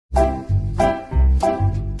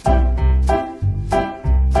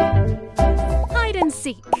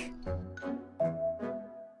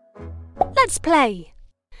Let's play.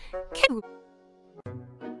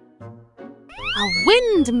 A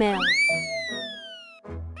windmill.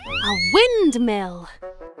 A windmill.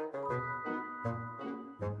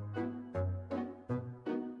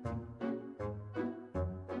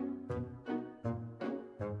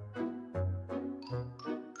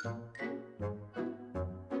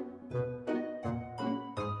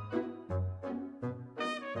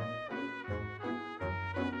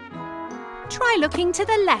 Try looking to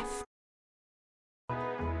the left.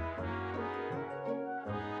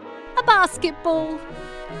 A basketball.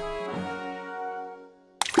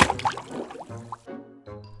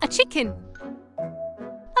 A chicken.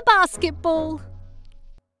 A basketball.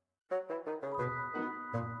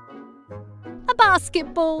 A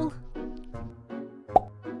basketball.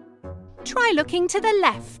 Try looking to the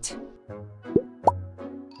left.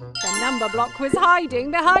 The number block was hiding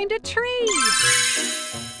behind a tree.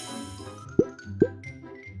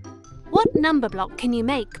 What number block can you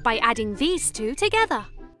make by adding these two together?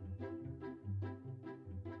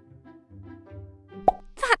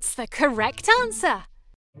 That's the correct answer.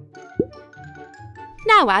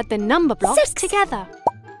 Now add the number blocks together.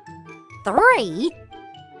 3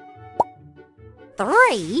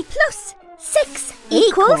 plus 6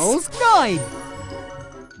 equals 9.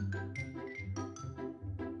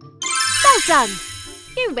 Well done!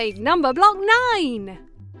 You made number block 9.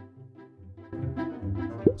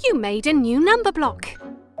 You made a new number block.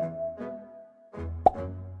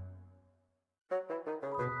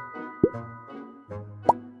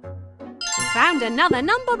 You found another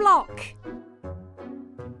number block.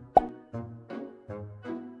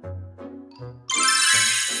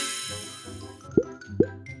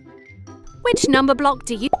 Which number block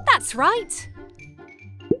do you... That's right.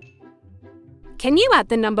 Can you add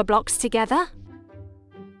the number blocks together?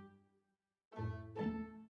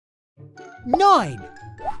 9.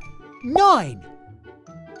 9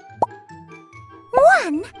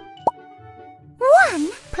 1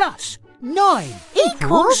 plus 9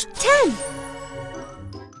 equals 10.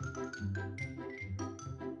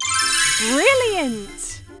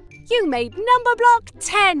 Brilliant! You made number block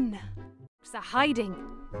 10. They're hiding.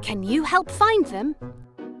 Can you help find them?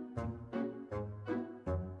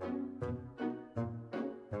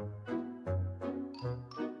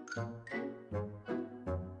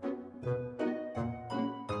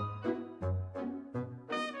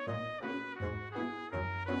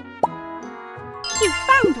 You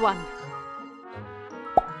found one.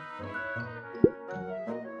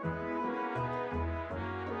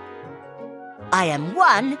 I am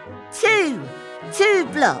 1, 2. 2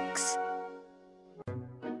 blocks.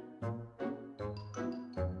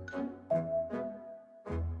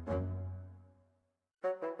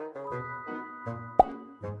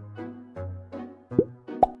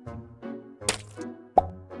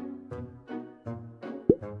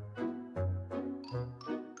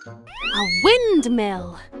 A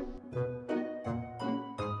windmill.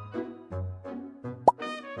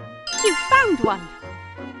 You found one.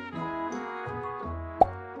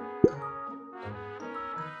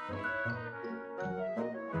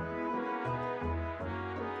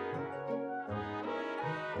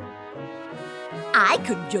 I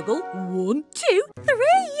can juggle 1, 2,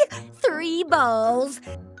 3. 3 balls.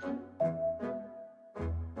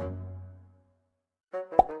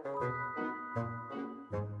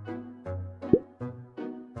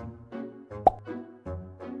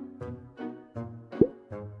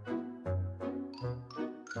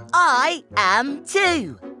 I am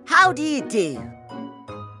 2. How do you do?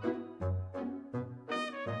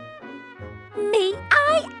 Me,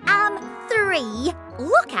 I am 3.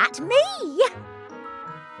 Look at me.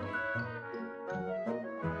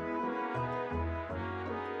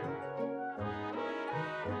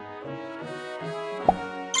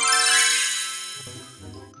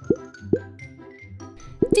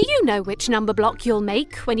 Do you know which number block you'll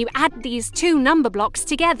make when you add these two number blocks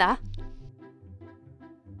together?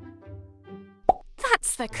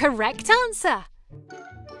 That's the correct answer.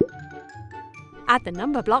 Add the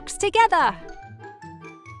number blocks together.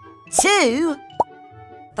 2,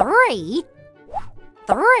 3.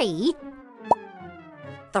 3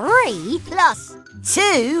 plus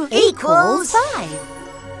 2 equals 5.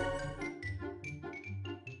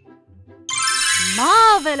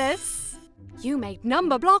 Marvellous! You made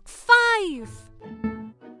number block 5.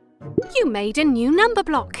 You made a new number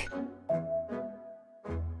block.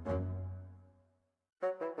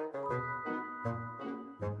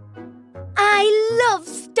 I love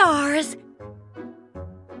stars.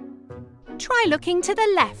 Try looking to the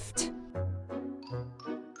left.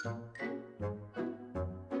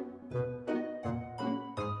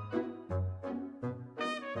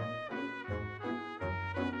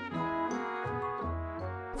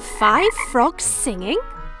 5 frogs singing?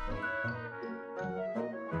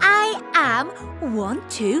 I am 1,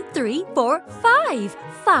 2, 3, 4, 5.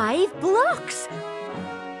 5 blocks.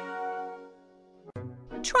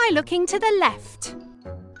 Try looking to the left.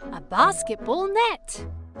 A basketball net.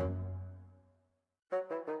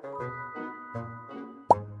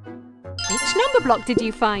 Which number block did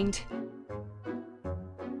you find?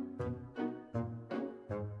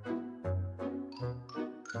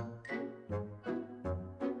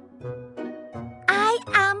 I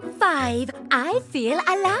am 5. I feel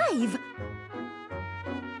alive.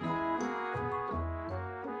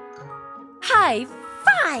 High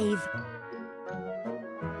five.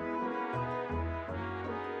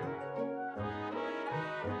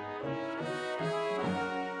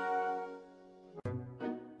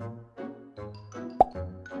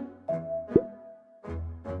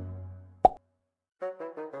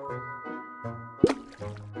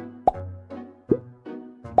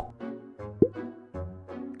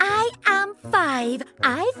 I am 5.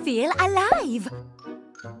 I feel alive.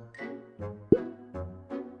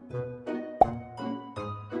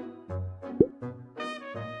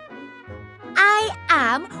 I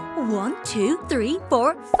am 1, 2, 3,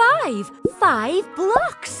 4, 5. 5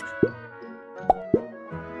 blocks.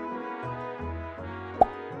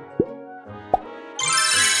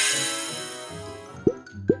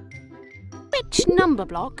 Which number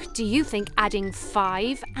block do you think adding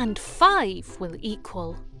 5 and 5 will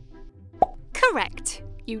equal? Correct!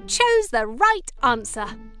 You chose the right answer.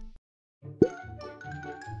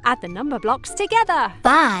 Add the number blocks together.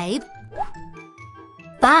 5.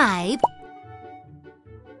 5.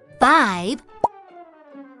 5.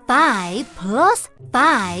 5 plus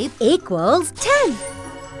 5 equals 10.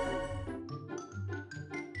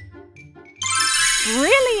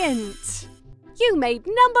 Brilliant! You made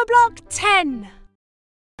number block 10.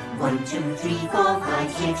 1, 2, 3, 4,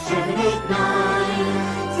 5, 6, 7, 8, 9,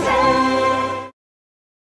 10.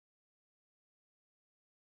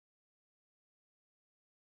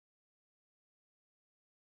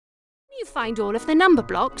 You find all of the number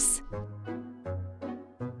blocks.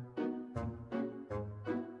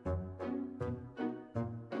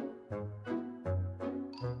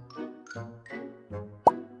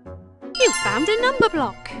 You found a number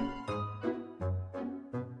block.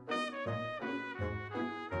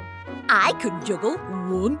 I could juggle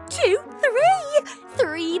 1, 2, 3.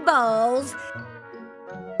 3 balls.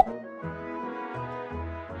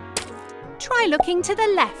 Try looking to the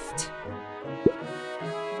left.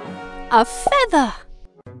 A feather.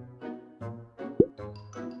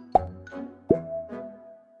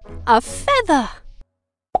 A feather.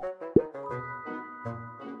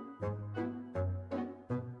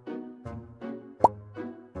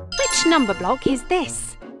 Which number block is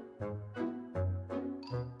this?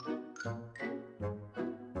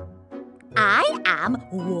 I am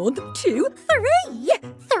 1, 2, 3.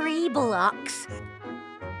 3 blocks.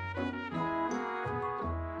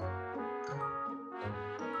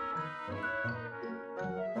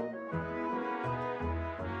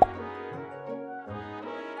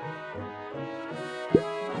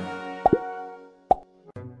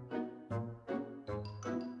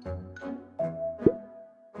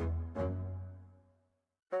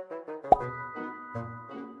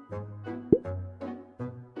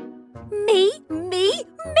 Me, me,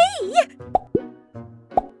 me!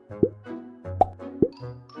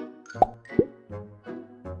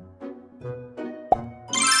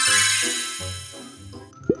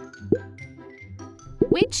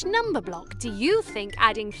 Which number block do you think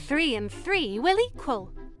adding 3 and 3 will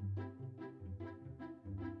equal?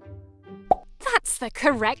 That's the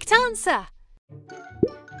correct answer.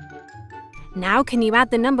 Now can you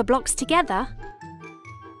add the number blocks together?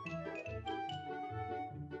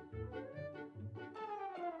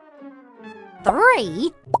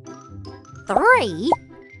 Three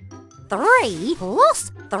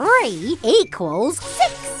plus 3 equals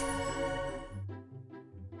 6.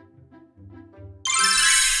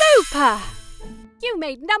 Super! You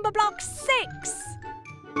made number block 6.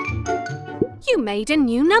 You made a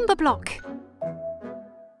new number block.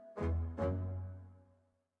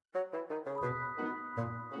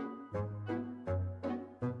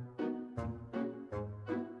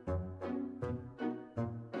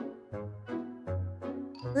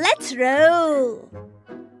 Let's roll.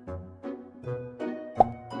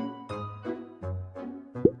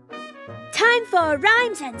 Time for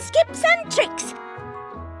rhymes and skips and tricks.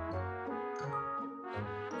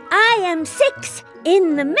 I am 6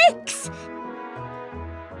 in the mix.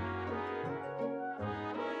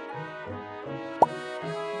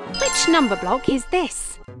 Which number block is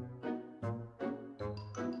this?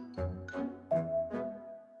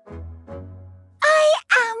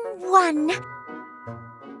 1.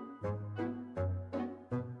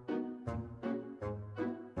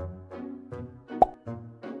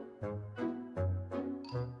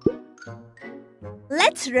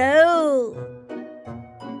 Let's roll.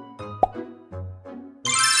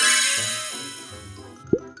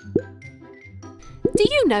 Do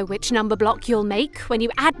you know which number block you'll make when you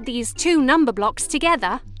add these two number blocks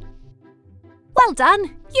together? Well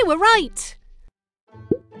done, you were right.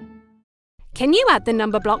 Can you add the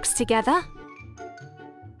number blocks together?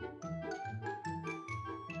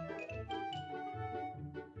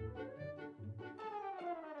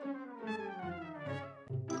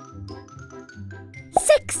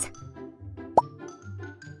 Six.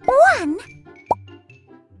 1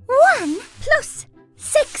 plus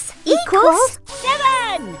 6 equals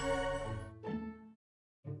 7.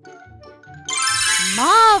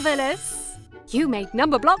 Marvellous! You made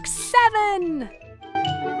number block 7.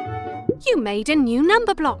 You made a new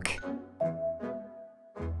number block.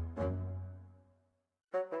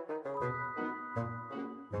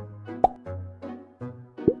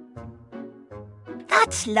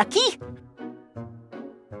 That's lucky.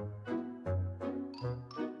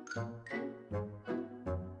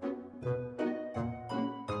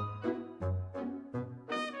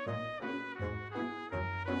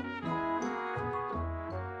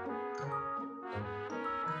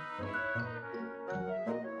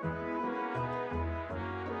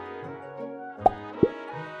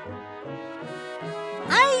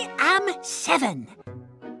 I am 7.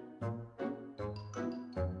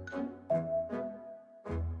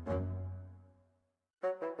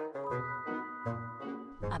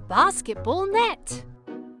 A basketball net.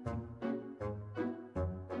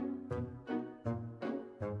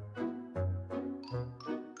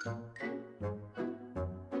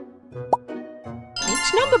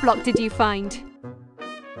 Which number block did you find?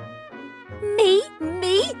 Me.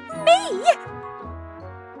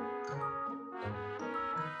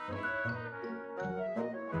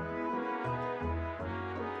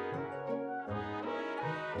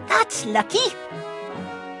 That's lucky.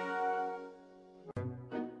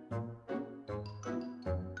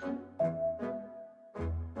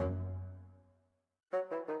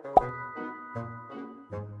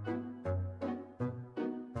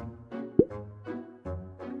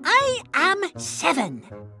 I am 7.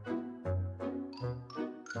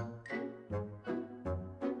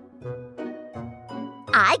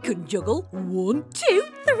 I can juggle 1, 2,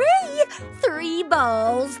 3. 3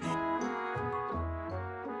 balls.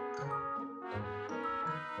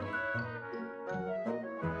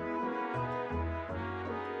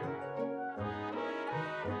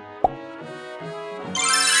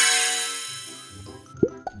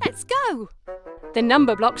 Let's go. The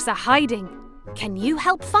number blocks are hiding. Can you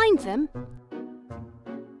help find them?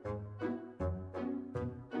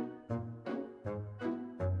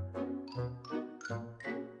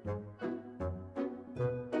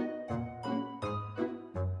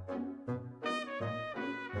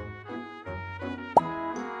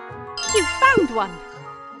 You found one.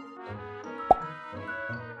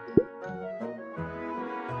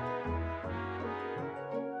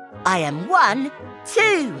 I am 1,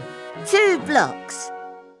 2. 2 blocks.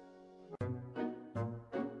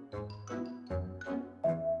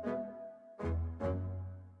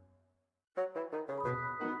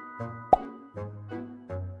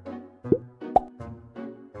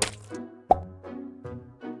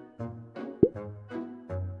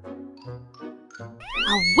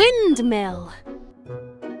 A windmill.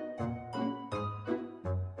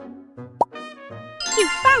 You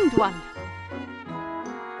found one.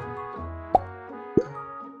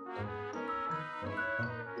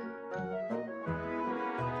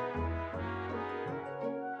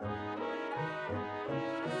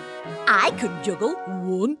 I can juggle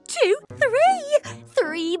 1, 2, 3.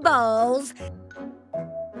 3 balls.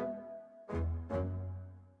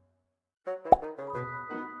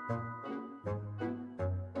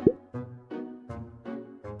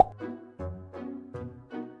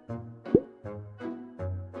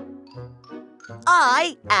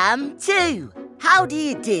 I am 2. How do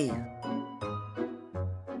you do?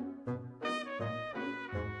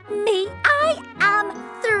 Me, I am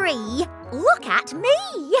 3. Look at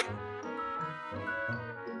me.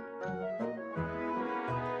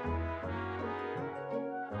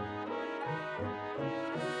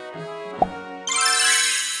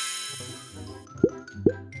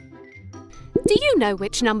 Do you know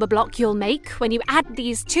which number block you'll make when you add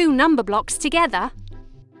these two number blocks together?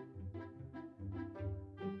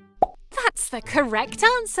 That's the correct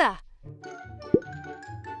answer.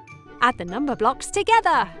 Add the number blocks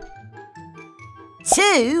together.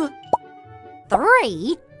 2,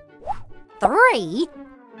 3, 3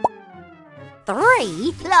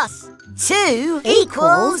 plus 2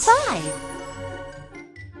 equals 5.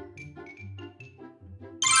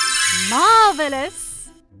 Marvellous!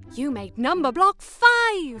 You made number block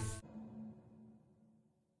 5.